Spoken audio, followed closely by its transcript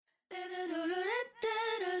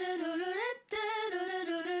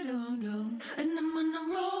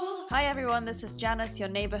Hi everyone, this is Janice, your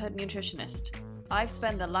neighborhood nutritionist. I've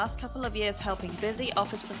spent the last couple of years helping busy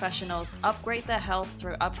office professionals upgrade their health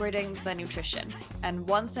through upgrading their nutrition. And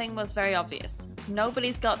one thing was very obvious.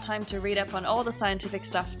 Nobody's got time to read up on all the scientific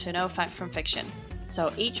stuff to know fact from fiction. So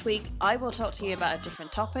each week, I will talk to you about a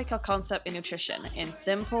different topic or concept in nutrition in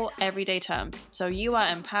simple, everyday terms, so you are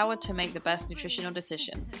empowered to make the best nutritional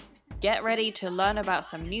decisions. Get ready to learn about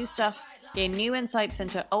some new stuff, gain new insights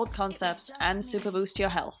into old concepts, and super boost your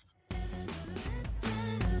health.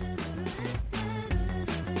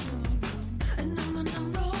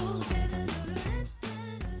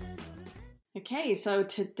 Okay, so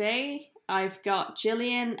today I've got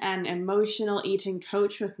Gillian, an emotional eating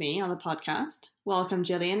coach, with me on the podcast. Welcome,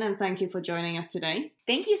 Gillian, and thank you for joining us today.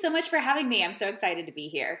 Thank you so much for having me. I'm so excited to be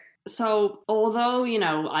here. So, although,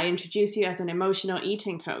 I introduce you as an emotional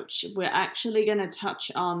eating coach, we're actually going to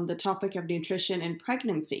touch on the topic of nutrition in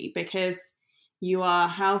pregnancy because you are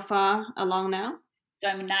how far along now? So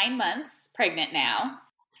I'm 9 months pregnant now.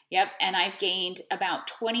 Yep. And I've gained about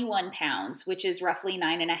 21 pounds, which is roughly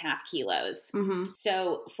 9.5 kilos. Mm-hmm.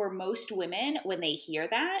 So for most women, when they hear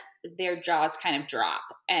that, their jaws kind of drop.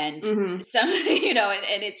 And Mm-hmm. some,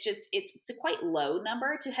 and it's a quite low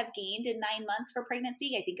number to have gained in 9 months for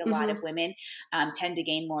pregnancy. I think a lot of women tend to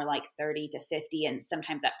gain more like 30 to 50 and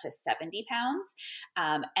sometimes up to 70 pounds.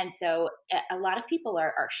 And so a lot of people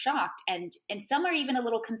are shocked and some are even a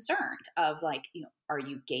little concerned of like, are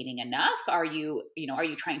you gaining enough? Are you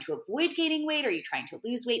trying to avoid gaining weight? Are you trying to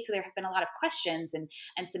lose weight? So there have been a lot of questions and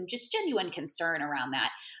some just genuine concern around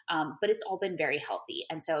that. But it's all been very healthy.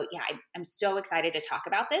 And so, yeah, I'm so excited to talk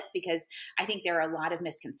about this because I think there are a lot of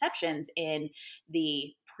misconceptions in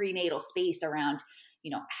the prenatal space around,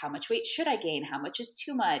 how much weight should I gain? How much is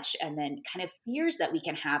too much? And then kind of fears that we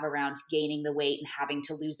can have around gaining the weight and having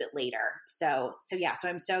to lose it later. So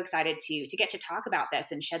I'm so excited to get to talk about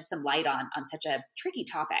this and shed some light on such a tricky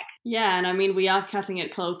topic. Yeah, and I mean, we are cutting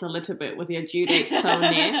it close a little bit with your due date so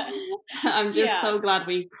near. I'm just so glad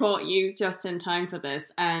we caught you just in time for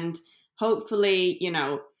this. And hopefully,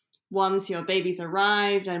 once your baby's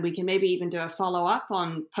arrived and we can maybe even do a follow-up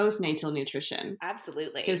on postnatal nutrition.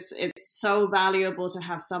 Absolutely. Because it's so valuable to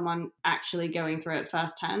have someone actually going through it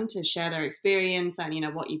firsthand to share their experience and,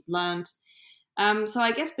 what you've learned. So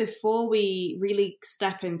I guess before we really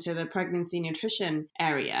step into the pregnancy nutrition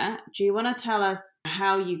area, do you want to tell us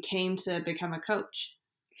how you came to become a coach?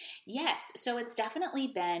 Yes. So it's definitely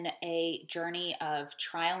been a journey of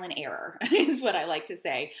trial and error is what I like to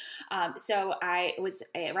say. So I was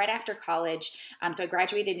right after college. So I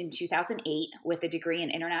graduated in 2008 with a degree in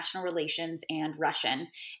international relations and Russian.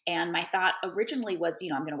 And my thought originally was,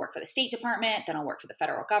 I'm going to work for the State Department, then I'll work for the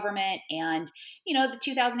federal government. And, the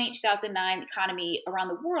 2008, 2009 economy around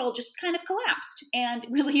the world just kind of collapsed and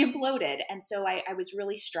really imploded. And so I was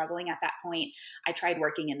really struggling at that point. I tried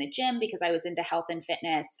working in the gym because I was into health and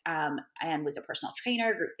fitness. And was a personal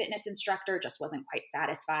trainer, group fitness instructor, just wasn't quite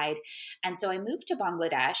satisfied. And so I moved to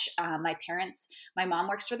Bangladesh. My mom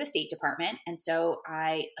works for the State Department. And so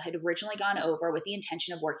I had originally gone over with the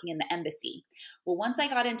intention of working in the embassy. Well, once I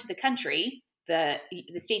got into the country, the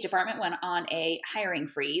State Department went on a hiring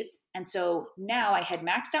freeze. And so now I had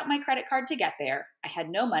maxed out my credit card to get there. I had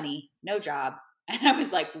no money, no job. And I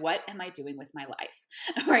was like, what am I doing with my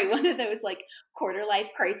life? Right. One of those like quarter life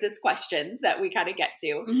crisis questions that we kind of get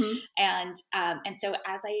to. Mm-hmm. And so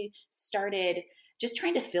as I started just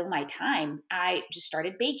trying to fill my time, I just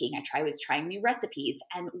started baking. I was trying new recipes.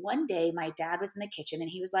 And one day my dad was in the kitchen and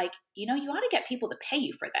he was like, you ought to get people to pay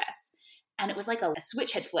you for this. And it was like a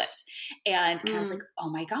switch had flipped. And I was like, oh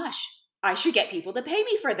my gosh, I should get people to pay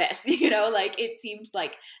me for this. It seemed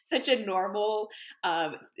like such a normal,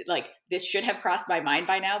 this should have crossed my mind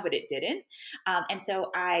by now, but it didn't. And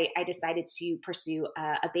so I decided to pursue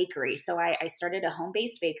a bakery. So I started a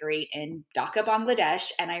home-based bakery in Dhaka,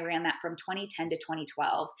 Bangladesh, and I ran that from 2010 to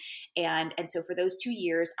 2012. And so for those 2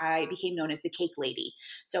 years, I became known as the cake lady.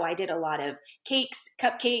 So I did a lot of cakes,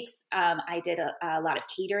 cupcakes. I did a lot of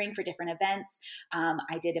catering for different events.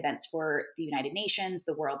 I did events for the United Nations,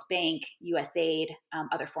 the World Bank, USAID,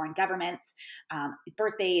 other foreign governments,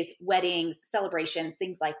 birthdays, weddings, celebrations,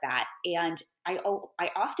 things like that. And I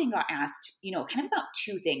often got asked, kind of about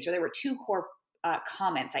two things, or there were two core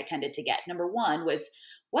comments I tended to get. Number one was,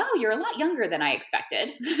 wow, you're a lot younger than I expected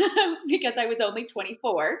because I was only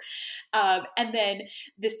 24. And then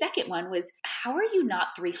the second one was, how are you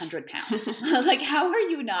not 300 pounds? Like, how are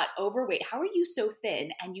you not overweight? How are you so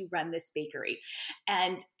thin and you run this bakery?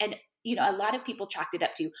 And a lot of people chalked it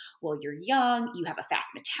up to, well, you're young, you have a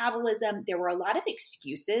fast metabolism. There were a lot of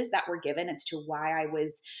excuses that were given as to why I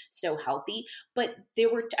was so healthy. But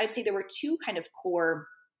I'd say there were two kind of core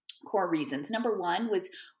core reasons. Number one was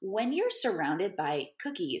when you're surrounded by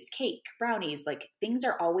cookies, cake, brownies, like things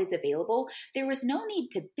are always available, there was no need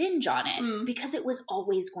to binge on it because it was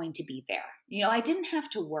always going to be there. You know, I didn't have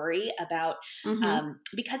to worry about,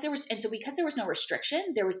 because there was no restriction,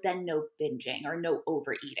 there was then no binging or no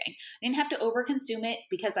overeating. I didn't have to overconsume it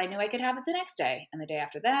because I knew I could have it the next day and the day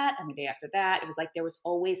after that and the day after that. It was like there was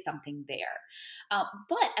always something there.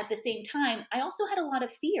 But at the same time, I also had a lot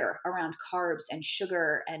of fear around carbs and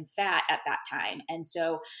sugar and fat at that time. And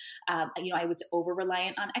so, I was over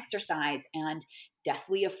reliant on exercise and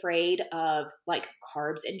deathly afraid of like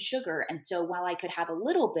carbs and sugar. And so while I could have a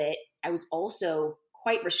little bit, I was also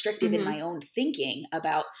quite restrictive in my own thinking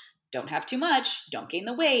about don't have too much, don't gain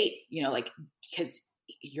the weight, because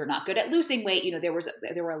you're not good at losing weight.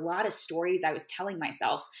 There were a lot of stories I was telling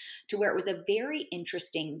myself to where it was a very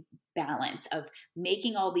interesting balance of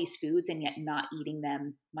making all these foods and yet not eating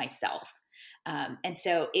them myself. And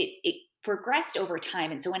so it progressed over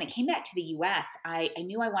time. And so when it came back to the US, I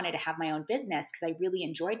knew I wanted to have my own business because I really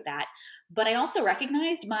enjoyed that. But I also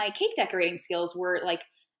recognized my cake decorating skills were like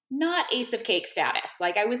not ace of cake status.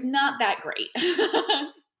 Like I was not that great.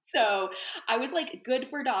 So I was like good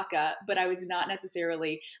for DACA, but it was not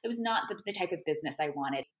the type of business I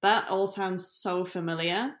wanted. That all sounds so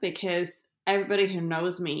familiar because everybody who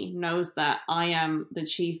knows me knows that I am the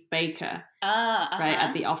chief baker, right,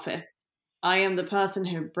 at the office. I am the person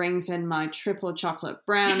who brings in my triple chocolate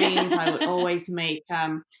brownies. I would always make,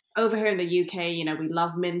 over here in the UK, we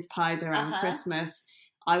love mince pies around Christmas.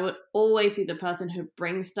 I would always be the person who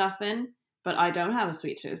brings stuff in, but I don't have a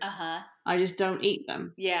sweet tooth. I just don't eat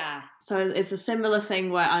them. Yeah. So it's a similar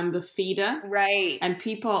thing where I'm the feeder. Right. And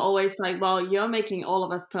people are always like, well, you're making all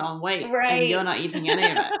of us put on weight. Right. And you're not eating any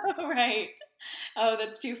of it. Right. Oh,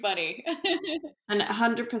 that's too funny. And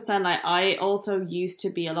 100%, I also used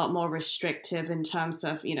to be a lot more restrictive in terms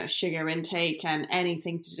of, sugar intake and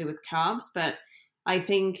anything to do with carbs. But I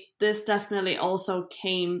think this definitely also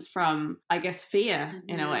came from, I guess, fear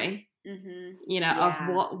in a way, of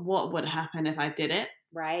what would happen if I did it.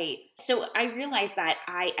 Right. So I realized that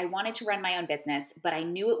I wanted to run my own business, but I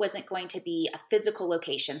knew it wasn't going to be a physical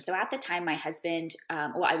location. So at the time, my husband,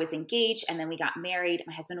 I was engaged and then we got married.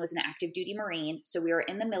 My husband was an active duty Marine. So we were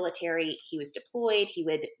in the military. He was deployed. He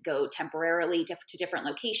would go temporarily to different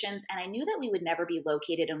locations. And I knew that we would never be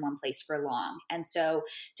located in one place for long. And so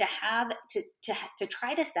to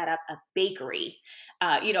try to set up a bakery,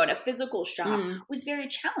 in a physical shop was very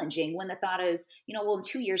challenging when the thought is, in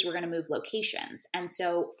 2 years, we're going to move locations. And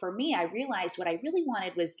so for me, I realized what I really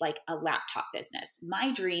wanted was like a laptop business.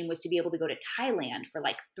 My dream was to be able to go to Thailand for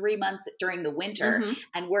like 3 months during the winter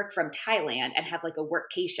and work from Thailand and have like a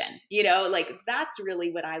workcation, like that's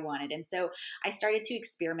really what I wanted. And so I started to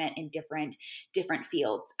experiment in different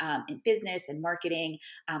fields, in business and marketing.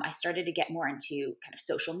 I started to get more into kind of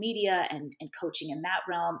social media and coaching in that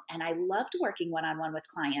realm. And I loved working one-on-one with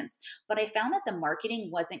clients, but I found that the marketing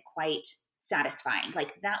wasn't quite satisfying.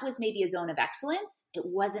 Like that was maybe a zone of excellence. It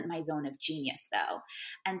wasn't my zone of genius though.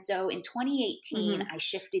 And so in 2018, I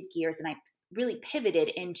shifted gears and I really pivoted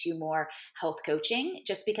into more health coaching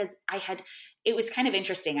just because it was kind of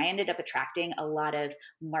interesting. I ended up attracting a lot of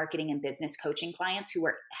marketing and business coaching clients who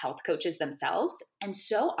were health coaches themselves. And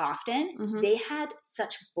so often they had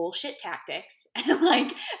such bullshit tactics and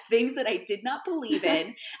like things that I did not believe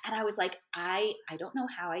in. And I was like, I don't know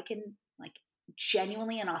how I can like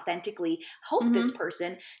genuinely and authentically help this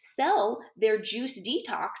person sell their juice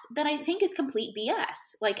detox that I think is complete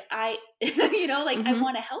BS. Like I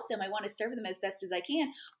want to help them. I want to serve them as best as I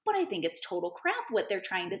can, but I think it's total crap what they're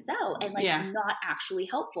trying to sell and like not actually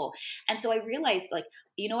helpful. And so I realized like,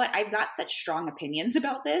 you know what? I've got such strong opinions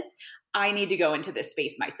about this. I need to go into this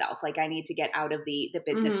space myself. Like I need to get out of the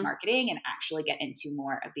business marketing and actually get into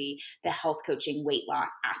more of the health coaching, weight loss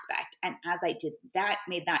aspect. And as I did that,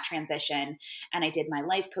 made that transition and I did my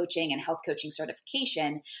life coaching and health coaching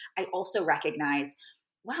certification, I also recognized,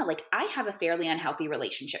 wow, like I have a fairly unhealthy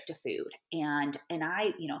relationship to food. And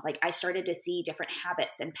I, I started to see different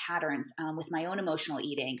habits and patterns with my own emotional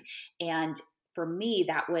eating. And for me,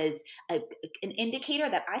 that was an indicator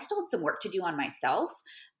that I still had some work to do on myself.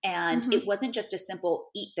 And it wasn't just a simple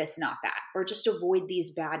eat this, not that, or just avoid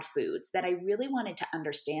these bad foods, that I really wanted to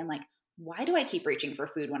understand, like, why do I keep reaching for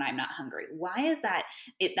food when I'm not hungry? Why is that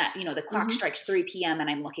the clock strikes 3 p.m. and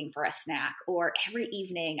I'm looking for a snack, or every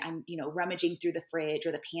evening I'm, rummaging through the fridge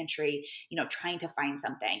or the pantry, trying to find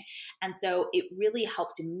something. And so it really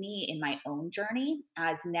helped me in my own journey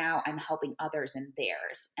as now I'm helping others in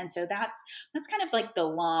theirs. And so that's kind of like the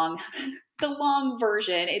long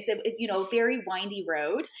version. It's a very windy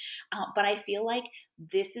road. But I feel like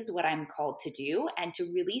this is what I'm called to do, and to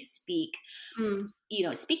really speak,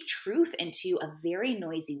 speak truth into a very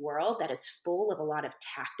noisy world that is full of a lot of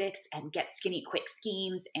tactics and get skinny quick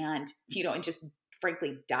schemes and, and just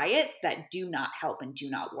frankly diets that do not help and do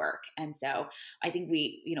not work. And so I think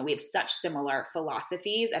we have such similar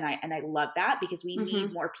philosophies, and I love that, because we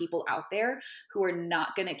need more people out there who are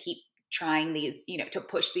not going to keep trying these, to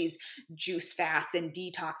push these juice fasts and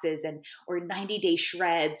detoxes or 90-day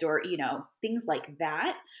shreds or, things like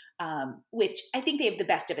that, which I think they have the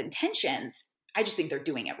best of intentions. I just think they're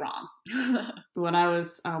doing it wrong. When I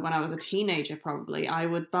was a teenager, probably, I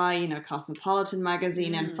would buy, Cosmopolitan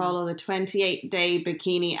magazine and follow the 28-day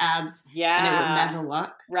bikini abs. Yeah. And it would never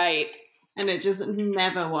work. Right. And it just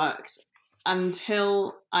never worked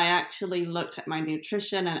until I actually looked at my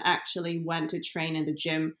nutrition and actually went to train in the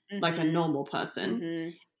gym like a normal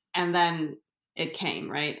person. And then it came,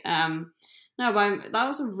 right? No, but that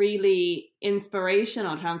was a really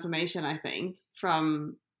inspirational transformation, I think,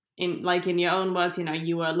 from... in your own words,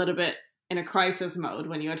 you were a little bit in a crisis mode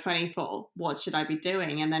when you were 24. What should I be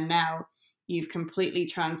doing? And then now you've completely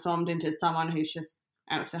transformed into someone who's just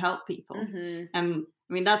out to help people. And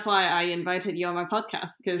I mean, that's why I invited you on my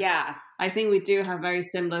podcast, because I think we do have very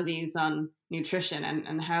similar views on nutrition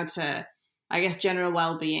and how to, I guess, general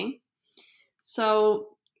well-being. So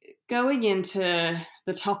going into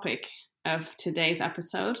the topic of today's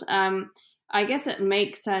episode, I guess it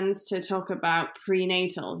makes sense to talk about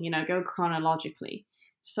prenatal, go chronologically.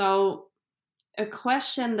 So a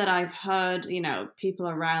question that I've heard, people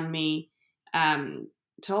around me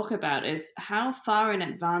talk about is, how far in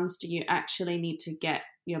advance do you actually need to get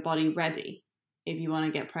your body ready if you want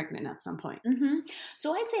to get pregnant at some point?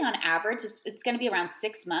 So I'd say on average, it's going to be around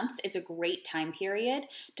 6 months is a great time period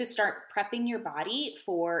to start prepping your body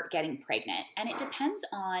for getting pregnant. And it depends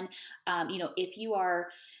on, if you are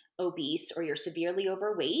obese or you're severely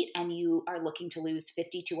overweight and you are looking to lose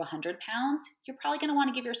 50 to 100 pounds, you're probably going to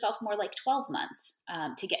want to give yourself more like 12 months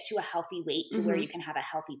to get to a healthy weight to where you can have a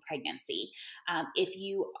healthy pregnancy. If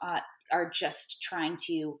you are just trying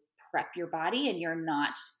to prep your body and you're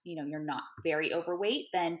not very overweight,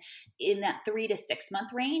 then in that 3 to 6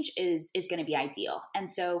 month range is going to be ideal. And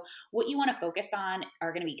so what you want to focus on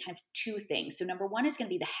are going to be kind of two things. So number one is going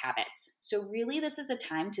to be the habits. So really this is a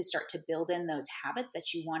time to start to build in those habits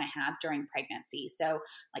that you want to have during pregnancy. So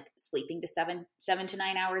like sleeping to 7 to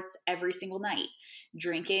 9 hours every single night,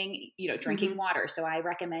 drinking water. So I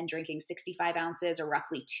recommend drinking 65 ounces or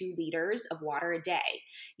roughly 2 liters of water a day.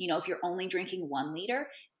 If you're only drinking 1 liter,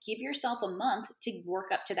 give yourself a month to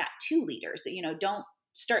work up to that 2 liters. Don't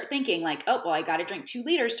start thinking like, oh, well, I got to drink 2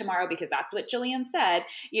 liters tomorrow because that's what Jillian said.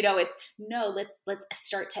 Let's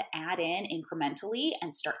start to add in incrementally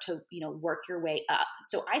and start to, work your way up.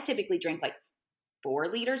 So I typically drink like 4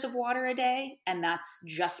 liters of water a day, and that's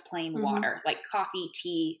just plain water, like coffee,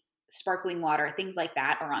 tea, sparkling water, things like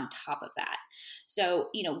that are on top of that. So,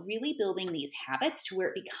 really building these habits to where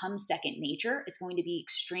it becomes second nature is going to be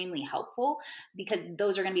extremely helpful, because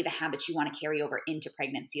those are going to be the habits you want to carry over into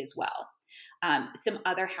pregnancy as well. Some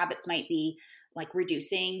other habits might be like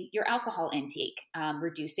reducing your alcohol intake,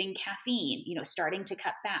 reducing caffeine, starting to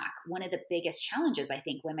cut back. One of the biggest challenges I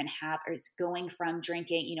think women have is going from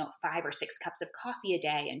drinking, 5 or 6 cups of coffee a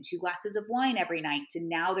day and 2 glasses of wine every night to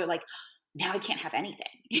now they're like, now I can't have anything,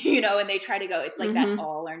 and they try to go, it's like that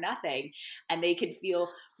all or nothing. And they can feel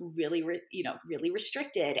really, really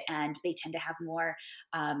restricted, and they tend to have more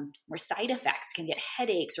side effects, can get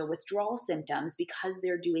headaches or withdrawal symptoms because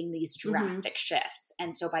they're doing these drastic shifts.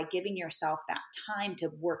 And so by giving yourself that time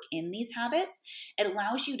to work in these habits, it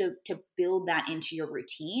allows you to build that into your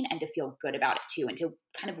routine and to feel good about it too, and to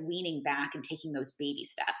kind of weaning back and taking those baby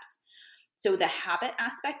steps. So the habit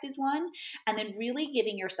aspect is one, and then really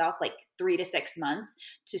giving yourself like 3 to 6 months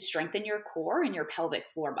to strengthen your core and your pelvic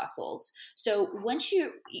floor muscles. So once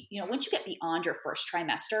you get beyond your first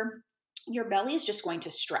trimester, your belly is just going to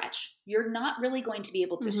stretch. You're not really going to be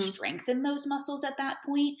able to strengthen those muscles at that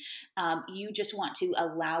point. You just want to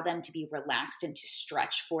allow them to be relaxed and to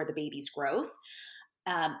stretch for the baby's growth.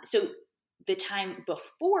 So the time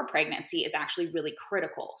before pregnancy is actually really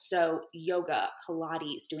critical. So yoga,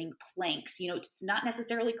 Pilates, doing planks, it's not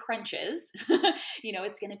necessarily crunches,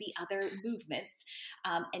 it's going to be other movements,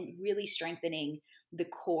 and really strengthening the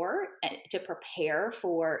core to prepare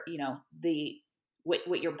for,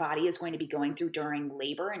 what your body is going to be going through during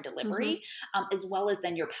labor and delivery, as well as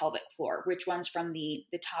then your pelvic floor, which runs from the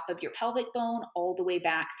top of your pelvic bone all the way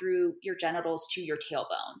back through your genitals to your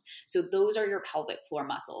tailbone. So those are your pelvic floor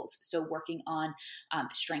muscles. So working on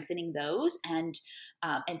strengthening those. And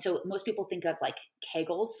so most people think of like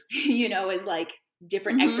Kegels, as like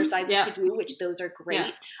different exercises to do, which those are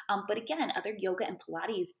great. But again, other yoga and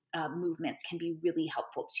Pilates movements can be really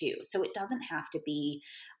helpful too. So it doesn't have to be,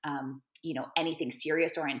 anything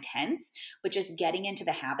serious or intense, but just getting into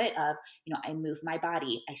the habit of, I move my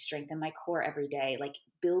body, I strengthen my core every day, like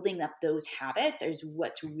building up those habits is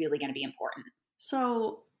what's really going to be important.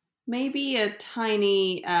 So maybe a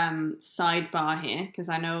tiny sidebar here, because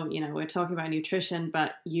I know, we're talking about nutrition,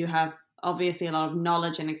 but you have obviously a lot of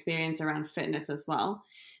knowledge and experience around fitness as well.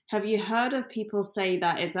 Have you heard of people say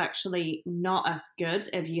that it's actually not as good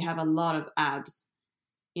if you have a lot of abs,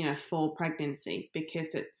 for pregnancy,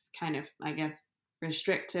 because it's kind of, I guess,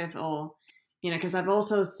 restrictive, or, because I've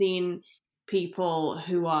also seen people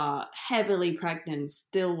who are heavily pregnant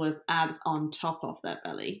still with abs on top of their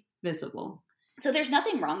belly visible. So there's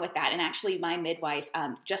nothing wrong with that. And actually my midwife,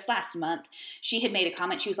 just last month, she had made a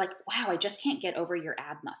comment. She was like, wow, I just can't get over your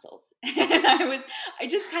ab muscles. And I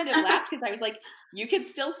just kind of laughed because I was like, you can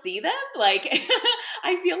still see them? Like,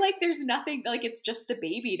 I feel like there's nothing, like it's just the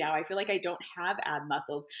baby now. I feel like I don't have ab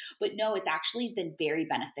muscles, but no, it's actually been very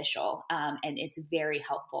beneficial. And it's very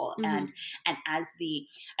helpful. Mm-hmm. And as the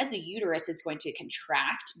uterus is going to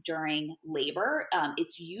contract during labor,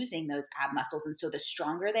 it's using those ab muscles. And so the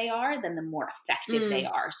stronger they are, then the more effective they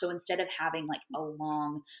are. So instead of having like a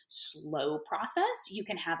long, slow process, you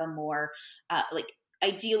can have a more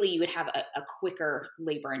ideally you would have a quicker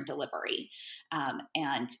labor and delivery.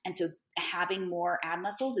 And so having more ab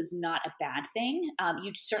muscles is not a bad thing.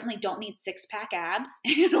 You certainly don't need 6-pack abs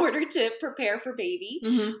in order to prepare for baby,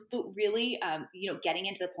 but really, getting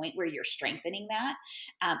into the point where you're strengthening that.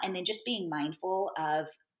 And then just being mindful of,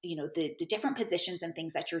 the different positions and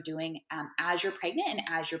things that you're doing as you're pregnant and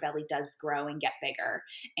as your belly does grow and get bigger.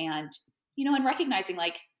 And, and recognizing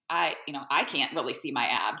like, I can't really see my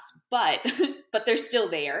abs, but they're still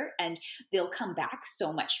there and they'll come back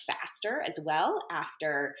so much faster as well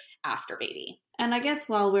after baby. And I guess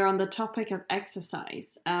while we're on the topic of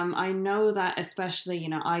exercise, I know that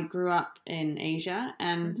especially, I grew up in Asia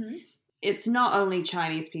and it's not only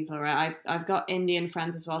Chinese people, right? I've got Indian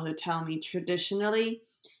friends as well who tell me traditionally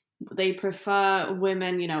they prefer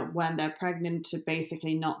women, when they're pregnant to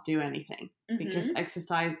basically not do anything because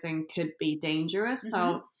exercising could be dangerous.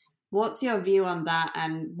 So what's your view on that,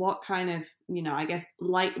 and what kind of, I guess,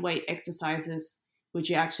 lightweight exercises would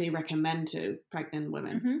you actually recommend to pregnant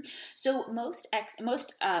women? So most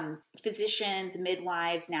physicians,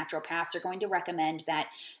 midwives, naturopaths are going to recommend that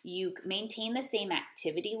you maintain the same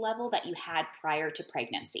activity level that you had prior to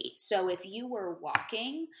pregnancy. So if you were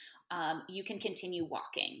walking, you can continue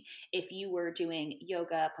walking. If you were doing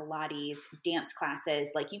yoga, Pilates, dance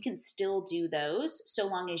classes, like you can still do those so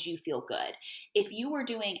long as you feel good. If you were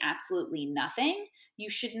doing absolutely nothing, you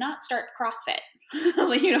should not start CrossFit,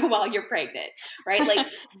 while you're pregnant, right? Like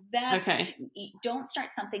that's, don't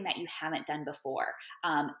start something that you haven't done before.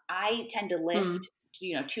 I tend to lift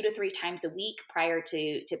 2 to 3 times a week prior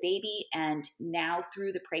to baby. And now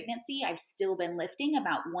through the pregnancy, I've still been lifting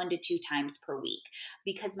about 1 to 2 times per week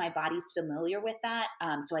because my body's familiar with that.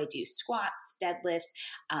 So I do squats, deadlifts,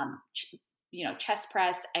 chest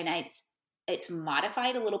press, and it's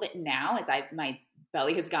modified a little bit now as my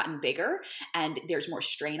belly has gotten bigger and there's more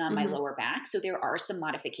strain on my lower back. So there are some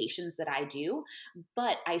modifications that I do,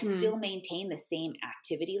 but I still maintain the same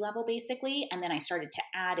activity level basically. And then I started to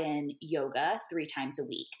add in yoga 3 times a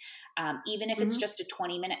week. Even if it's just a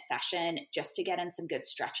 20-minute session, just to get in some good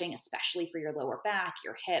stretching, especially for your lower back,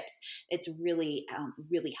 your hips, it's really,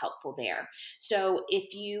 really helpful there. So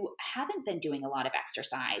if you haven't been doing a lot of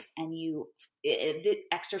exercise and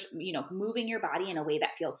moving your body in a way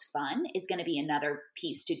that feels fun is going to be another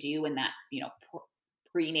piece to do in that,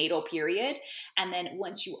 prenatal period. And then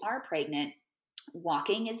once you are pregnant,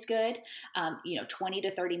 walking is good. 20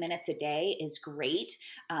 to 30 minutes a day is great.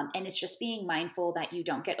 And it's just being mindful that you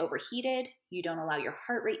don't get overheated. You don't allow your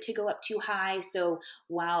heart rate to go up too high. So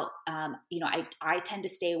while, I tend to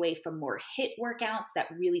stay away from more HIIT workouts that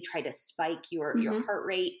really try to spike your heart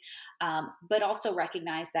rate. But also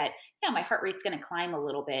recognize that, my heart rate's going to climb a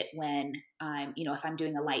little bit when I'm, if I'm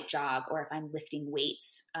doing a light jog or if I'm lifting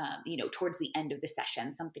weights, towards the end of the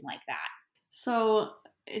session, something like that. So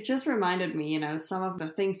it just reminded me, some of the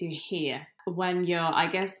things you hear when you're, I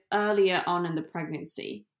guess, earlier on in the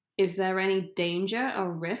pregnancy. Is there any danger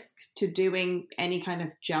or risk to doing any kind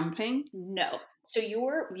of jumping? No. So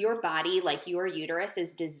your body, like your uterus,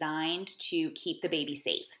 is designed to keep the baby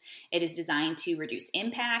safe. It is designed to reduce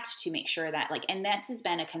impact, to make sure that and this has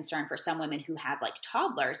been a concern for some women who have like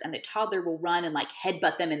toddlers, and the toddler will run and like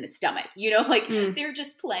headbutt them in the stomach, they're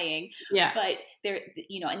just playing. Yeah. But they're,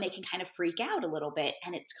 and they can kind of freak out a little bit,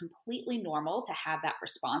 and it's completely normal to have that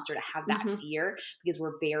response or to have that fear, because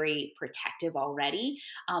we're very protective already.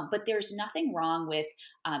 But there's nothing wrong with,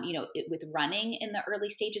 with running in the early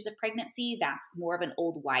stages of pregnancy. That's more of an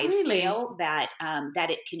old wives' tale that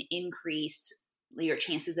it can increase your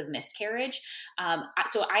chances of miscarriage.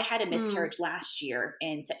 So I had a miscarriage last year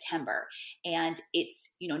in September, and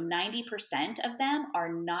it's, 90% of them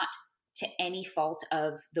are not to any fault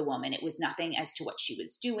of the woman. It was nothing as to what she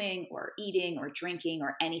was doing or eating or drinking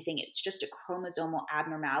or anything. It's just a chromosomal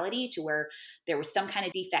abnormality to where there was some kind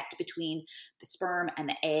of defect between the sperm and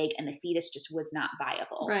the egg, and the fetus just was not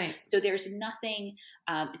viable. Right. So there's nothing,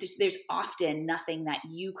 there's often nothing that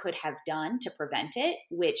you could have done to prevent it,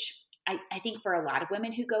 which I think for a lot of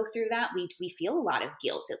women who go through that, we feel a lot of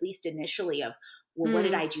guilt, at least initially, of, well, what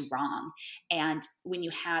did I do wrong? And when you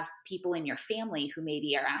have people in your family who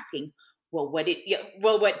maybe are asking, well, what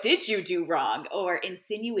did you do wrong? Or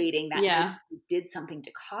insinuating that you did something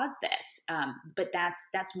to cause this. But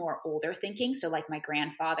that's more older thinking. So like my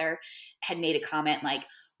grandfather had made a comment like,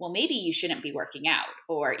 well, maybe you shouldn't be working out,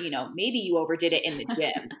 or, maybe you overdid it in the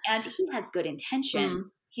gym. And he has good intentions.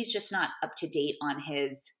 He's just not up to date on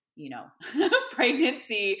his,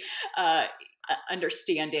 pregnancy,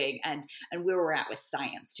 understanding and where we're at with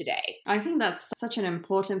science today. I think that's such an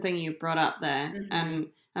important thing you brought up there. And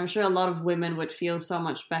I'm sure a lot of women would feel so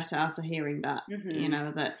much better after hearing that,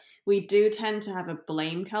 that we do tend to have a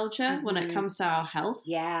blame culture when it comes to our health.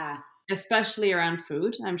 Yeah. Especially around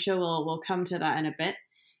food. I'm sure we'll come to that in a bit.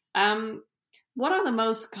 What are the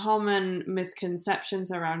most common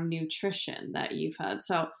misconceptions around nutrition that you've heard?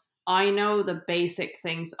 So I know the basic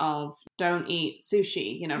things of don't eat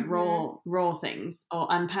sushi, raw things or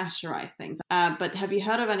unpasteurized things. But have you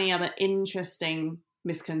heard of any other interesting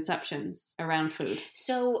misconceptions around food?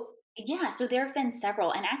 So there have been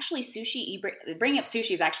several, and actually bringing up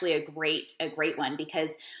sushi is actually a great one,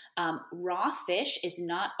 because raw fish is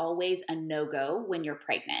not always a no-go when you're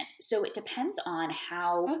pregnant. So it depends on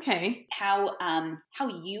how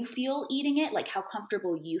you feel eating it, like how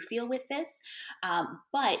comfortable you feel with this.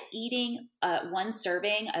 But eating one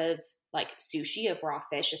serving of like sushi of raw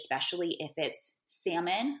fish, especially if it's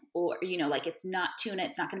salmon or, like it's not tuna,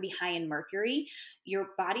 it's not going to be high in mercury, your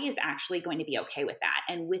body is actually going to be okay with that.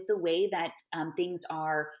 And with the way that things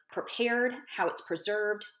are prepared, how it's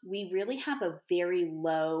preserved, we really have a very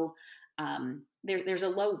low, there's a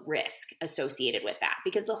low risk associated with that,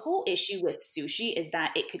 because the whole issue with sushi is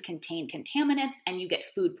that it could contain contaminants and you get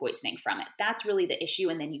food poisoning from it. That's really the issue.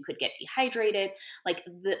 And then you could get dehydrated. Like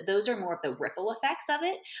those are more of the ripple effects of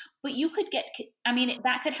it. But you could get,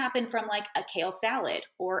 that could happen from like a kale salad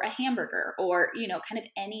or a hamburger or, kind of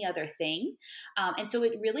any other thing. And so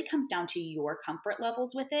it really comes down to your comfort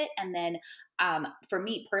levels with it. And then for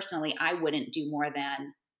me personally, I wouldn't do more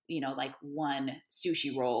than like one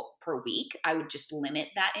sushi roll per week. I would just limit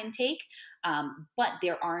that intake. But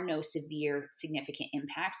there are no severe significant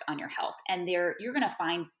impacts on your health. And you're going to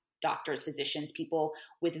find doctors, physicians, people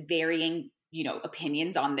with varying,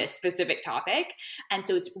 opinions on this specific topic. And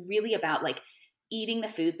so it's really about like eating the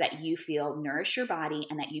foods that you feel nourish your body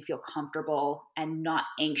and that you feel comfortable and not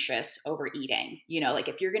anxious over eating. Like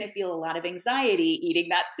if you're going to feel a lot of anxiety eating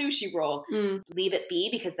that sushi roll, leave it be,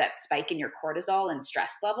 because that spike in your cortisol and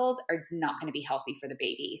stress levels is not going to be healthy for the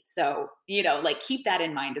baby. So, like keep that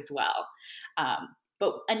in mind as well.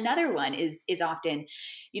 But another one is often,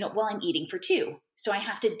 well, I'm eating for two, so I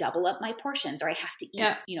have to double up my portions, or I have to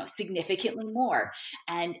eat, significantly more.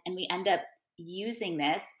 And we end up using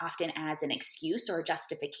this often as an excuse or a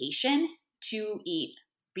justification to eat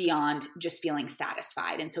beyond just feeling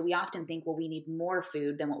satisfied. And so we often think, well, we need more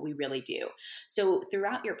food than what we really do. So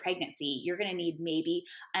throughout your pregnancy, you're going to need maybe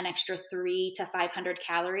an extra 300 to 500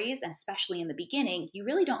 calories. And especially in the beginning, you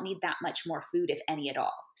really don't need that much more food, if any at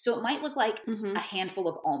all. So it might look like a handful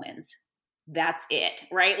of almonds. That's it,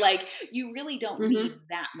 right? Like you really don't need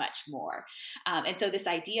that much more. And so this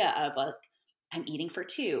idea of I'm eating for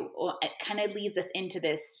two, it kind of leads us into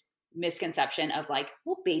this misconception of like,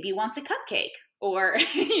 well, baby wants a cupcake, or,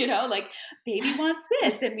 like baby wants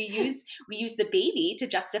this. And we use the baby to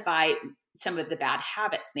justify some of the bad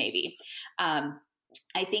habits maybe.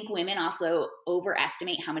 I think women also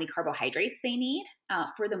overestimate how many carbohydrates they need.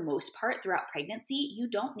 For the most part, throughout pregnancy, you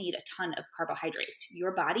don't need a ton of carbohydrates.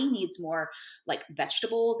 Your body needs more like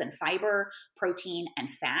vegetables and fiber, protein,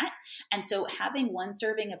 and fat. And so having one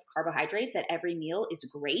serving of carbohydrates at every meal is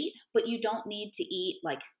great, but you don't need to eat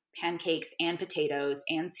like pancakes and potatoes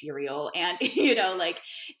and cereal and,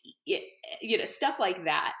 stuff like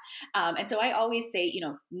that. And so I always say,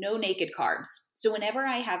 no naked carbs. So whenever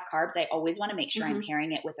I have carbs, I always want to make sure I'm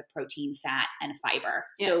pairing it with a protein, fat, and fiber.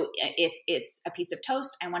 Yeah. So if it's a piece of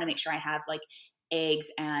toast, I want to make sure I have like eggs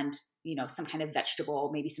and, some kind of vegetable,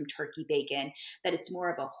 maybe some turkey bacon, that it's more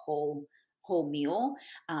of a whole meal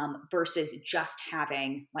versus just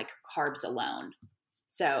having like carbs alone.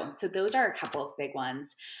 So those are a couple of big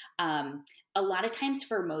ones. A lot of times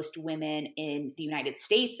for most women in the United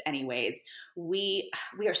States anyways, we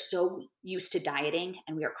are so used to dieting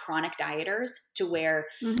and we are chronic dieters to where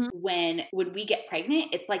when we get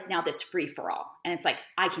pregnant, it's like now this free for all. And it's like,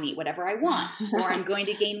 I can eat whatever I want, or I'm going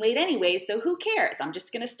to gain weight anyway. So who cares? I'm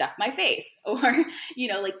just going to stuff my face, or,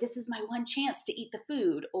 like this is my one chance to eat the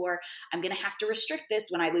food, or I'm going to have to restrict this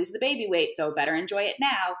when I lose the baby weight. So better enjoy it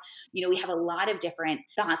now. We have a lot of different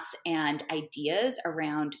thoughts and ideas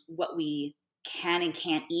around what we can and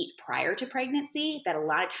can't eat prior to pregnancy, that a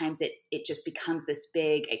lot of times it just becomes this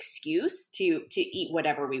big excuse to eat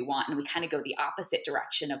whatever we want. And we kind of go the opposite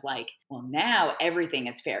direction of like, well, now everything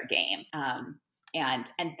is fair game. And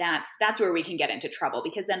that's where we can get into trouble,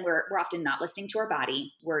 because then we're often not listening to our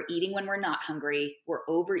body. We're eating when we're not hungry. We're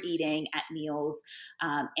overeating at meals.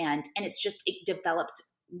 And it develops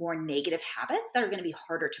more negative habits that are going to be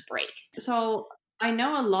harder to break. So I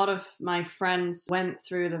know a lot of my friends went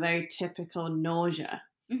through the very typical nausea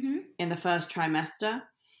in the first trimester.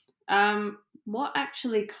 What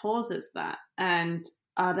actually causes that? And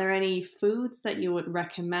are there any foods that you would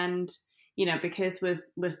recommend? Because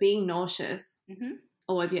with being nauseous,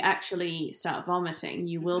 or if you actually start vomiting,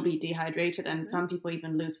 you will be dehydrated, and some people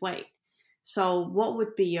even lose weight. So what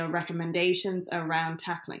would be your recommendations around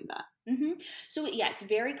tackling that? So yeah, it's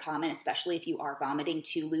very common, especially if you are vomiting,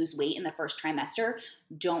 to lose weight in the first trimester.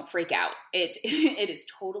 Don't freak out. It is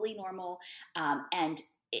totally normal.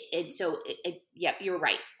 You're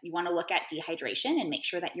right. You want to look at dehydration and make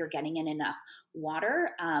sure that you're getting in enough water,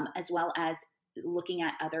 as well as looking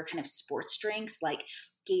at other kind of sports drinks like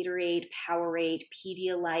Gatorade, Powerade,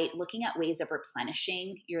 Pedialyte, looking at ways of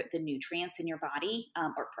replenishing the nutrients in your body,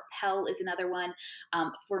 or Propel is another one.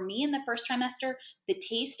 For me in the first trimester, the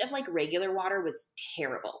taste of like regular water was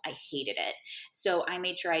terrible. I hated it. So I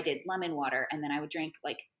made sure I did lemon water, and then I would drink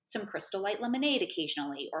like some Crystal Light lemonade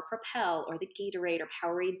occasionally, or Propel, or the Gatorade or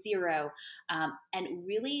Powerade Zero, and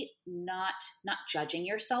really not judging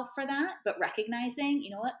yourself for that, but recognizing,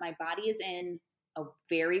 what, my body is in a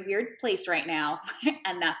very weird place right now,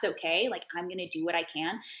 and that's okay. Like, I'm going to do what I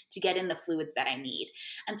can to get in the fluids that I need.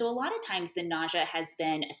 And so a lot of times the nausea has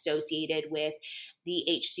been associated with the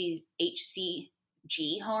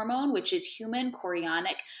HCG hormone, which is human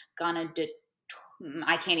chorionic gonadotropin.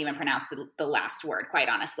 I can't even pronounce the last word, quite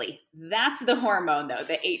honestly. That's the hormone, though,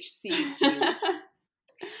 the HCG.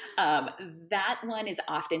 That one is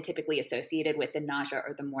often typically associated with the nausea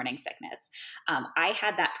or the morning sickness. I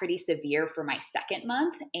had that pretty severe for my second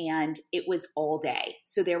month, and it was all day.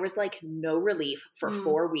 So there was like no relief for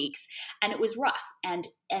 4 weeks, and it was rough. And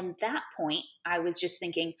that point, I was just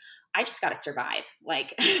thinking, I just got to survive.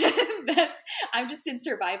 Like I'm just in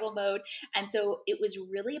survival mode. And so it was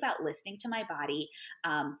really about listening to my body.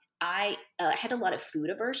 I had a lot of food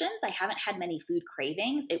aversions. I haven't had many food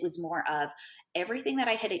cravings. It was more of everything that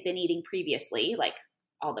I had been eating previously, like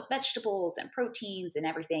all the vegetables and proteins and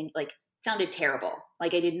everything, like sounded terrible.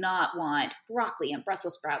 Like I did not want broccoli and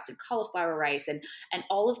Brussels sprouts and cauliflower rice and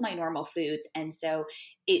all of my normal foods. And so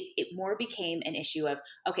it more became an issue of,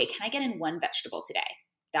 okay, can I get in one vegetable today?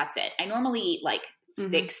 That's it. I normally eat like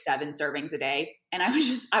 6, 7 servings a day. And I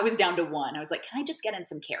was down to one. I was like, can I just get in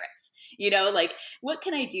some carrots? Like what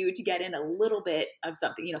can I do to get in a little bit of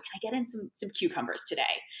something? Can I get in some cucumbers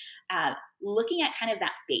today? Looking at kind of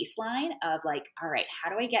that baseline of like, all right, how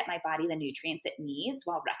do I get my body the nutrients it needs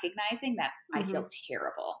while recognizing that I feel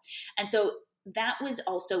terrible? And so that was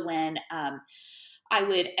also when I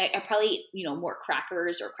probably eat, more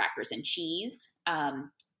crackers or crackers and cheese.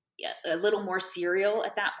 A little more cereal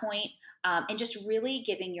at that point. And just really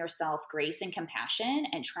giving yourself grace and compassion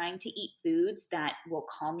and trying to eat foods that will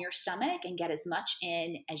calm your stomach and get as much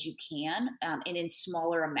in as you can, and in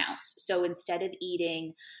smaller amounts. So instead of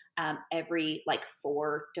eating every like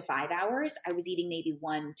 4 to 5 hours, I was eating maybe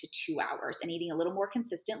 1 to 2 hours and eating a little more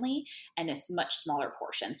consistently and a much smaller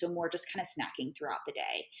portion. So more just kind of snacking throughout the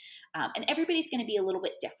day. And everybody's going to be a little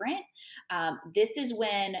bit different. This is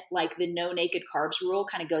when like the no naked carbs rule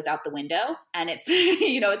kind of goes out the window, and it's,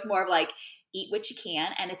 it's more of like eat what you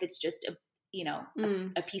can. And if it's just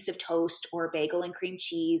a piece of toast or a bagel and cream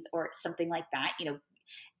cheese or something like that,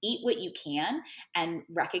 eat what you can and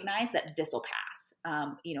recognize that this will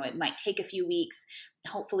pass. It might take a few weeks.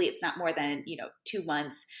 Hopefully it's not more than, 2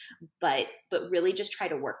 months, but really just try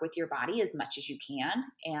to work with your body as much as you can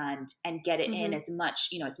and get it in as much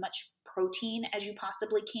protein as you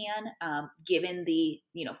possibly can, given the,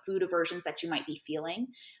 food aversions that you might be feeling.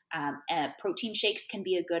 Protein shakes can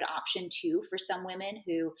be a good option too for some women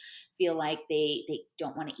who feel like they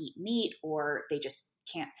don't want to eat meat, or they just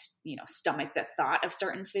can't, stomach the thought of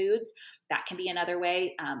certain foods. That can be another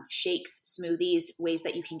way. Shakes, smoothies, ways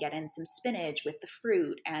that you can get in some spinach with the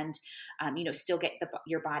fruit and, still get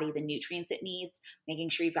your body the nutrients it needs, making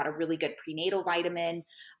sure you've got a really good prenatal vitamin,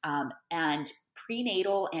 and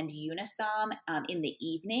prenatal and Unisom in the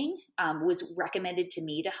evening was recommended to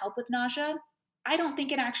me to help with nausea. I don't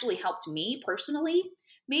think it actually helped me personally.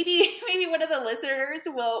 Maybe one of the listeners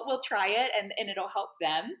will try it and it'll help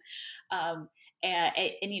them. And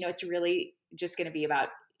it's really just going to be about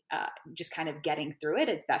just kind of getting through it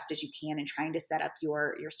as best as you can and trying to set up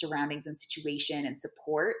your surroundings and situation and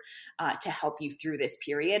support to help you through this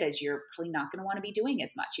period, as you're probably not going to want to be doing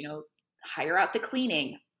as much. Hire out the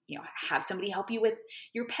cleaning, have somebody help you with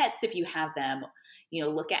your pets if you have them.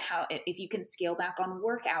 Look at if you can scale back on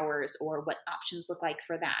work hours or what options look like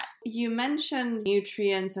for that. You mentioned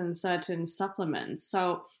nutrients and certain supplements.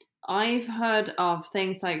 So I've heard of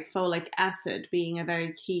things like folic acid being a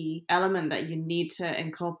very key element that you need to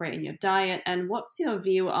incorporate in your diet. And what's your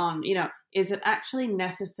view on, is it actually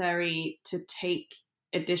necessary to take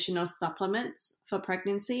additional supplements for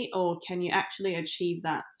pregnancy, or can you actually achieve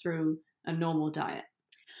that through a normal diet?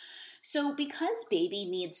 So because baby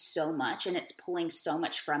needs so much and it's pulling so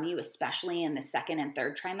much from you, especially in the second and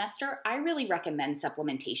third trimester, I really recommend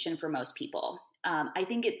supplementation for most people. I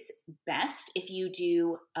think it's best if you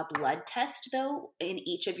do a blood test, though, in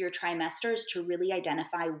each of your trimesters to really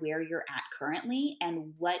identify where you're at currently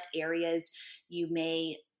and what areas you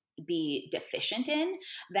may be deficient in.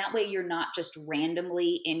 That way you're not just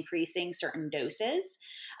randomly increasing certain doses.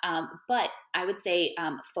 But I would say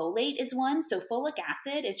folate is one. So folic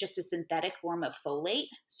acid is just a synthetic form of folate.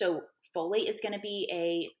 So folate is going to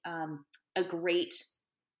be a great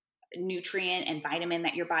nutrient and vitamin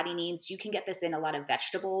that your body needs. You can get this in a lot of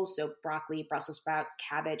vegetables. So broccoli, Brussels sprouts,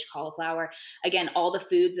 cabbage, cauliflower. Again, all the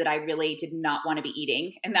foods that I really did not want to be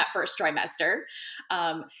eating in that first trimester.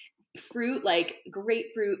 Fruit like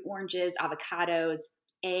grapefruit, oranges, avocados,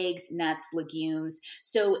 eggs, nuts, legumes.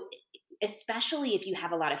 So especially if you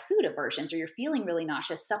have a lot of food aversions or you're feeling really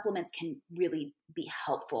nauseous, supplements can really be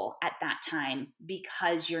helpful at that time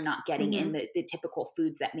because you're not getting in the typical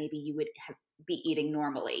foods that maybe you would be eating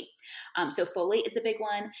normally. So folate is a big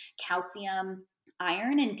one. Calcium,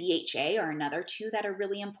 iron, and DHA are another two that are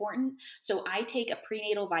really important. So I take a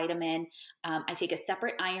prenatal vitamin. I take a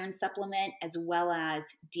separate iron supplement as well as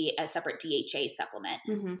a separate DHA supplement.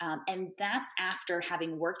 And that's after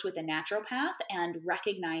having worked with a naturopath and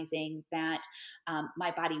recognizing that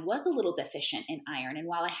my body was a little deficient in iron. And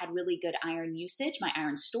while I had really good iron usage, my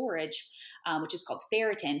iron storage, which is called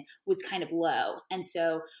ferritin, was kind of low. And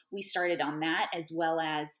so we started on that, as well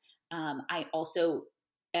as I also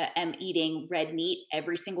am eating red meat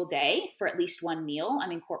every single day for at least one meal.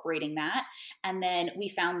 I'm incorporating that. And then we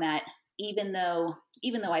found that even though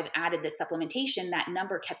I've added this supplementation, that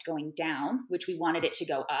number kept going down, which we wanted it to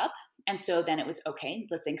go up. And so then it was, okay,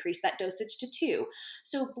 let's increase that dosage to 2.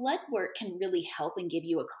 So blood work can really help and give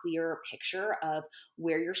you a clearer picture of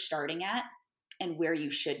where you're starting at and where you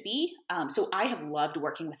should be. So I have loved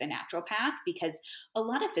working with a naturopath because a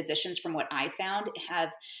lot of physicians, from what I found,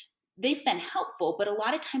 they've been helpful, but a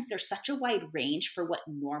lot of times there's such a wide range for what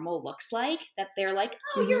normal looks like that they're like,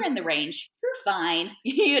 oh, you're in the range, you're fine,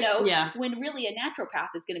 Yeah. When really a naturopath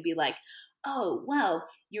is going to be like, oh, well,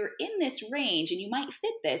 you're in this range and you might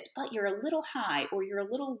fit this, but you're a little high or you're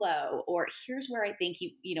a little low, or here's where I think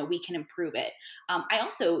we can improve it. I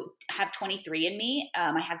also have 23andMe.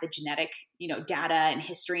 I have the genetic, data and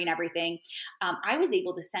history and everything. I was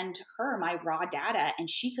able to send to her my raw data, and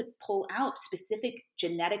she could pull out specific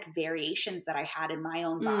genetic variations that I had in my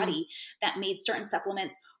own body that made certain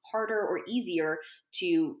supplements harder or easier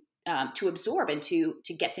to absorb and to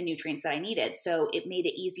get the nutrients that I needed. So it made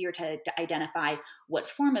it easier to identify what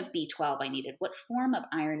form of B12 I needed, what form of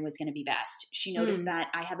iron was going to be best. She noticed that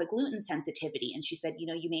I have a gluten sensitivity, and she said,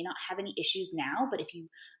 you may not have any issues now, but if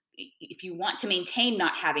you want to maintain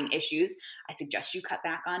not having issues, I suggest you cut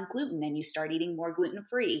back on gluten and you start eating more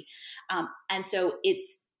gluten-free. And so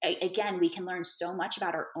again, we can learn so much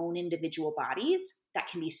about our own individual bodies that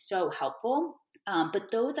can be so helpful.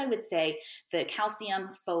 But those, I would say, the calcium,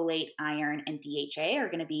 folate, iron, and DHA are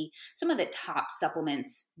going to be some of the top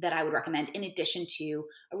supplements that I would recommend, in addition to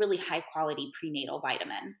a really high quality prenatal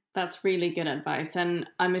vitamin. That's really good advice. And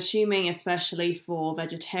I'm assuming, especially for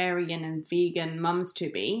vegetarian and vegan mums to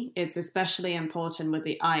be, it's especially important with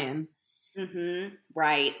the iron. Mm-hmm.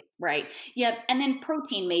 Right. Yep. And then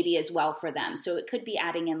protein maybe as well for them. So it could be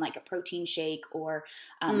adding in like a protein shake, or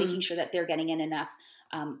making sure that they're getting in enough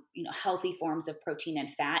healthy forms of protein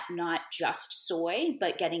and fat, not just soy,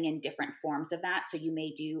 but getting in different forms of that. So you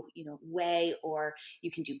may do, whey, or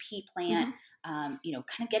you can do pea plant, kind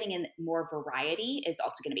of getting in more variety is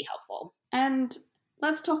also going to be helpful. And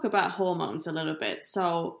let's talk about hormones a little bit.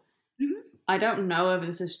 So I don't know if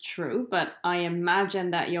this is true, but I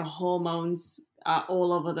imagine that your hormones are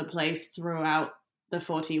all over the place throughout the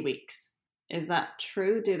 40 weeks. Is that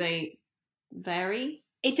true? Do they vary?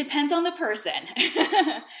 It depends on the person.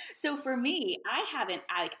 So for me,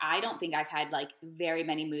 I don't think I've had like very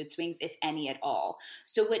many mood swings, if any at all.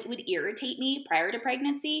 So what would irritate me prior to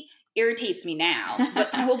pregnancy irritates me now,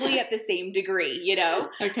 but probably at the same degree,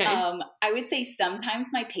 Okay. I would say sometimes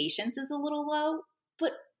my patience is a little low,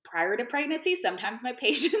 but prior to pregnancy, sometimes my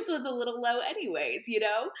patience was a little low anyways,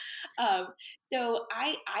 So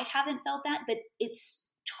I haven't felt that, but it's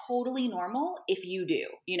totally normal if you do.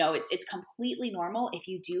 It's completely normal if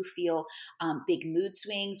you do feel big mood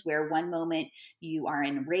swings, where one moment you are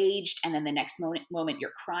enraged and then the next moment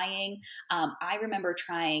you're crying. I remember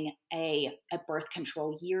trying a birth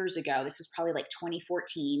control years ago. This was probably like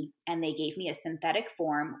 2014, and they gave me a synthetic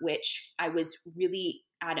form, which I was really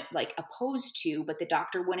opposed to, but the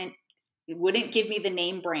doctor wouldn't give me the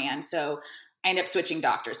name brand. So I ended up switching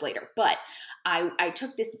doctors later, but I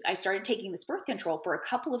started taking this birth control for a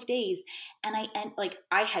couple of days, and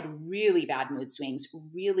I had really bad mood swings,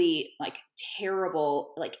 really like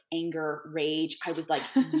terrible, like anger, rage. I was like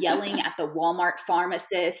yelling at the Walmart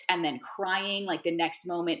pharmacist and then crying like the next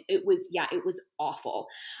moment. It was awful.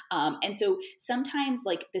 And so sometimes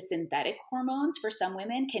like the synthetic hormones for some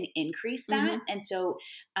women can increase that. And so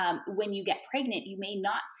when you get pregnant, you may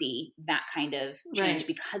not see that kind of change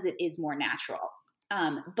because it is more natural.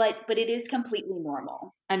 But it is completely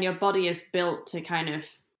normal. And your body is built to kind of,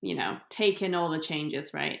 take in all the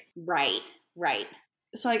changes, right? Right.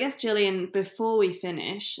 So I guess, Jillian, before we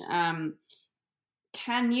finish,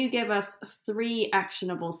 can you give us 3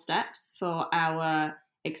 actionable steps for our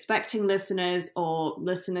expecting listeners, or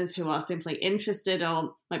listeners who are simply interested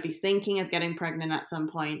or might be thinking of getting pregnant at some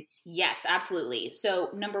point? Yes, absolutely. So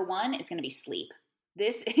number 1 is going to be sleep.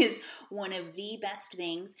 This is one of the best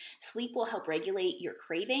things. Sleep will help regulate your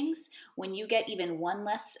cravings. When you get even 1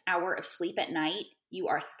 less hour of sleep at night, you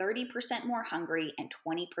are 30% more hungry and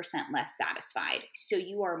 20% less satisfied. So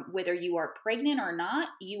whether you are pregnant or not,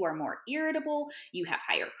 you are more irritable, you have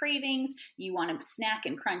higher cravings, you want to snack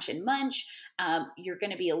and crunch and munch, you're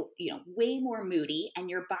going to be way more moody, and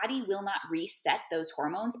your body will not reset those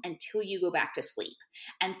hormones until you go back to sleep.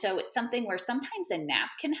 And so it's something where sometimes a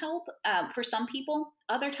nap can help for some people.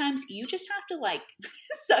 Other times you just have to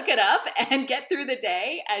suck it up and get through the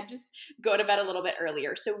day and just go to bed a little bit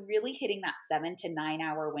earlier. So really hitting that 7 to 9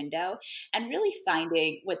 hour window and really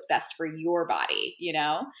finding what's best for your body,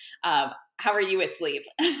 How are you with sleep?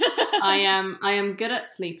 I am good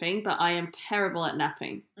at sleeping, but I am terrible at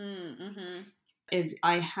napping. If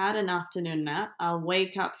I had an afternoon nap, I'll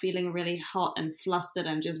wake up feeling really hot and flustered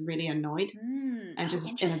and just really annoyed and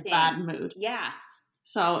just in a bad mood. Yeah.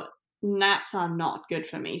 So naps are not good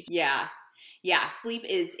for me. Yeah. Yeah, sleep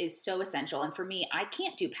is so essential. And for me, I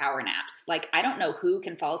can't do power naps. Like, I don't know who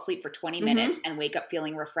can fall asleep for 20 minutes and wake up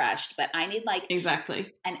feeling refreshed, but I need like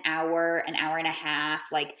exactly an hour and a half.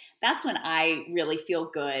 Like, that's when I really feel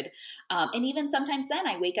good. And even sometimes then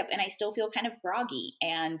I wake up and I still feel kind of groggy.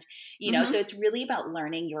 And, you know, so it's really about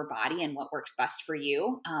learning your body and what works best for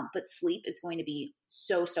you. But sleep is going to be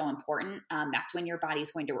so important. That's when your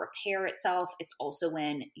body's going to repair itself. It's also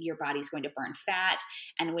when your body's going to burn fat.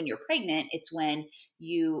 And when you're pregnant, it's when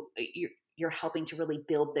you're helping to really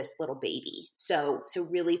build this little baby. So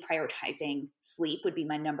really prioritizing sleep would be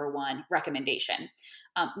my number one recommendation.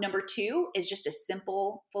 Number two is just a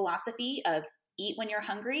simple philosophy of eat when you're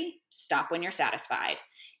hungry, stop when you're satisfied.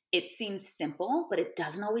 It seems simple, but it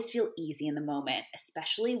doesn't always feel easy in the moment,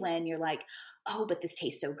 especially when you're like, oh, but this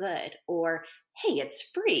tastes so good. Or, hey, it's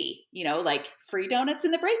free, you know, like free donuts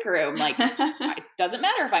in the break room. Like, it doesn't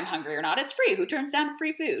matter if I'm hungry or not. It's free. Who turns down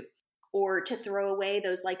free food? Or to throw away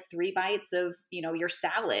those like 3 bites of, you know, your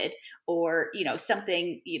salad or, you know,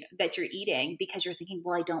 something that you're eating because you're thinking,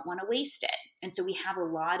 well, I don't want to waste it. And so we have a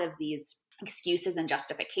lot of these excuses and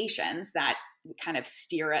justifications that kind of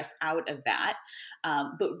steer us out of that.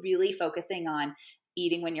 But really focusing on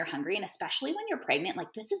eating when you're hungry, and especially when you're pregnant,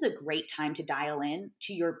 like this is a great time to dial in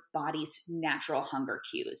to your body's natural hunger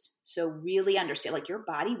cues. So really understand, like your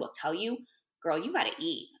body will tell you, girl, you got to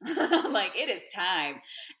eat. Like it is time.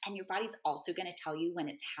 And your body's also going to tell you when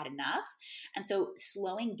it's had enough. And so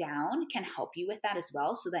slowing down can help you with that as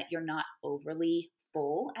well, so that you're not overly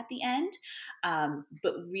full at the end.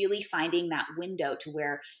 But really finding that window to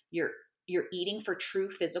where you're eating for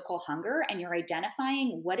true physical hunger and you're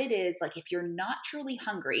identifying what it is. Like if you're not truly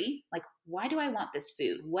hungry, like, why do I want this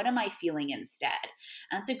food? What am I feeling instead?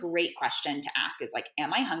 And that's a great question to ask, is like,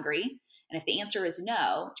 am I hungry? And if the answer is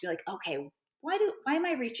no, to be like, okay, why am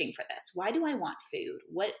I reaching for this? Why do I want food?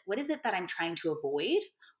 What is it that I'm trying to avoid?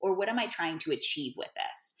 Or what am I trying to achieve with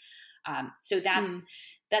this? So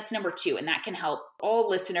that's number two. And that can help all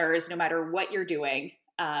listeners, no matter what you're doing.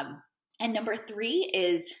 And number three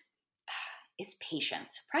is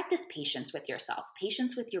patience. Practice patience with yourself,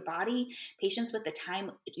 patience with your body, patience with the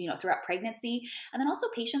time, you know, throughout pregnancy, and then also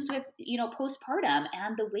patience with, you know, postpartum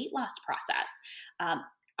and the weight loss process.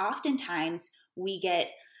 Oftentimes we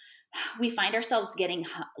find ourselves getting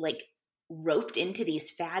like roped into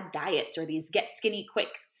these fad diets or these get skinny quick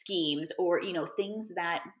schemes, or, you know, things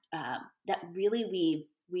that really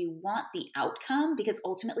we want the outcome because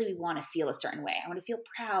ultimately we want to feel a certain way. I want to feel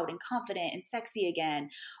proud and confident and sexy again.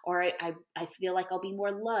 Or I feel like I'll be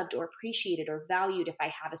more loved or appreciated or valued if I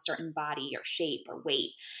have a certain body or shape or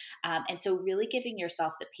weight. And so really giving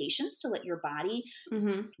yourself the patience to let your body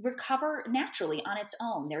recover naturally on its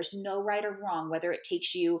own. There's no right or wrong, whether it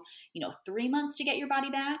takes you, you know, 3 months to get your body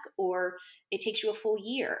back or it takes you a full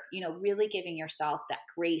year, you know, really giving yourself that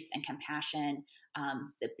grace and compassion.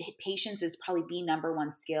 The patience is probably the number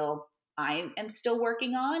one skill I am still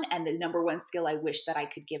working on, and the number one skill I wish that I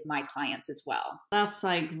could give my clients as well. That's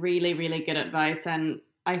like really, really good advice. And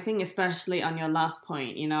I think especially on your last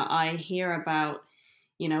point, you know, I hear about,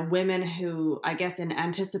 you know, women who, I guess in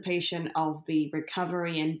anticipation of the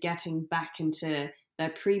recovery and getting back into their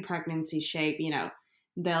pre-pregnancy shape, you know,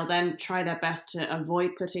 they'll then try their best to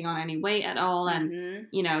avoid putting on any weight at all and,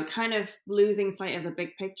 you know, kind of losing sight of the big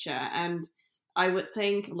picture. And I would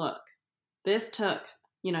think, look, this took,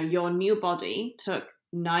 you know, your new body took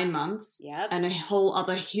 9 months and a whole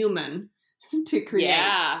other human to create.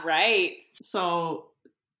 Yeah, right. So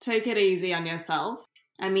take it easy on yourself.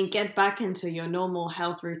 I mean, get back into your normal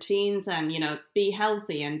health routines and, you know, be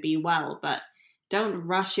healthy and be well, but don't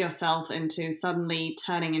rush yourself into suddenly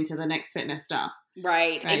turning into the next fitness star.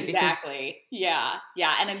 Right, exactly. Yeah.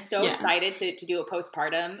 And I'm so excited to do a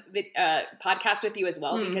postpartum podcast with you as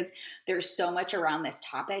well, because there's so much around this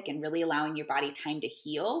topic and really allowing your body time to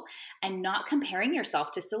heal and not comparing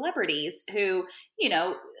yourself to celebrities who, you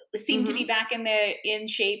know, seem to be back in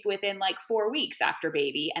shape within like 4 weeks after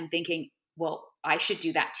baby and thinking, well, I should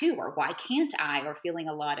do that too, or why can't I, or feeling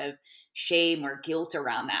a lot of shame or guilt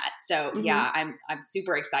around that. So I'm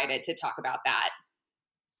super excited to talk about that.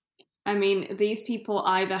 I mean, these people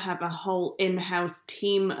either have a whole in-house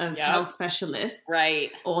team of health specialists, right,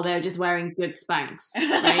 or they're just wearing good Spanx,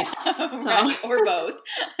 right? Right, or both.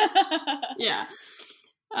 Yeah.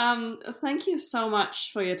 Thank you so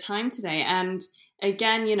much for your time today. And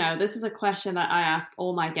again, you know, this is a question that I ask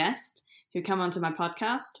all my guests who come onto my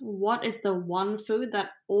podcast. What is the one food that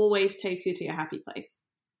always takes you to your happy place?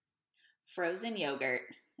 Frozen yogurt.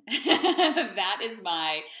 That is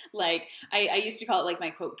my, like, I used to call it like my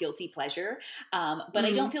quote, guilty pleasure. But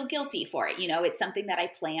I don't feel guilty for it. You know, it's something that I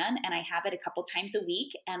plan and I have it a couple times a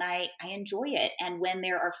week and I enjoy it. And when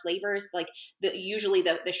there are flavors, like usually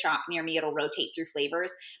the shop near me, it'll rotate through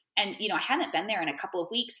flavors. And, you know, I haven't been there in a couple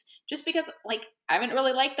of weeks just because like I haven't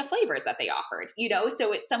really liked the flavors that they offered, you know?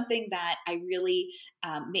 So it's something that I really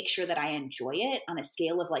make sure that I enjoy it on a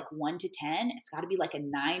scale of like 1 to 10. It's got to be like a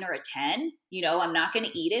 9 or a 10. You know, I'm not going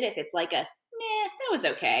to eat it if it's like a meh, that was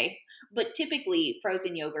okay. But typically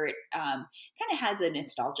frozen yogurt kind of has a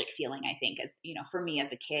nostalgic feeling, I think, as, you know, for me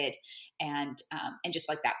as a kid and just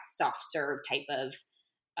like that soft serve type of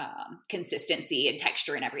consistency and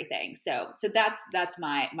texture and everything. So that's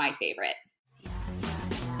my favorite.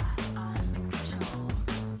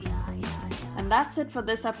 And that's it for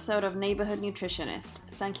this episode of Neighborhood Nutritionist.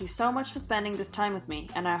 Thank you so much for spending this time with me,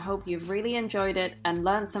 and I hope you've really enjoyed it and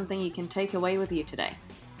learned something you can take away with you today.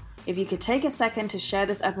 If you could take a second to share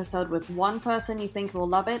this episode with one person you think will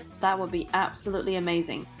love it, that would be absolutely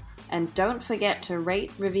amazing. And don't forget to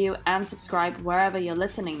rate, review, and subscribe wherever you're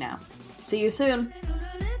listening now. See you soon!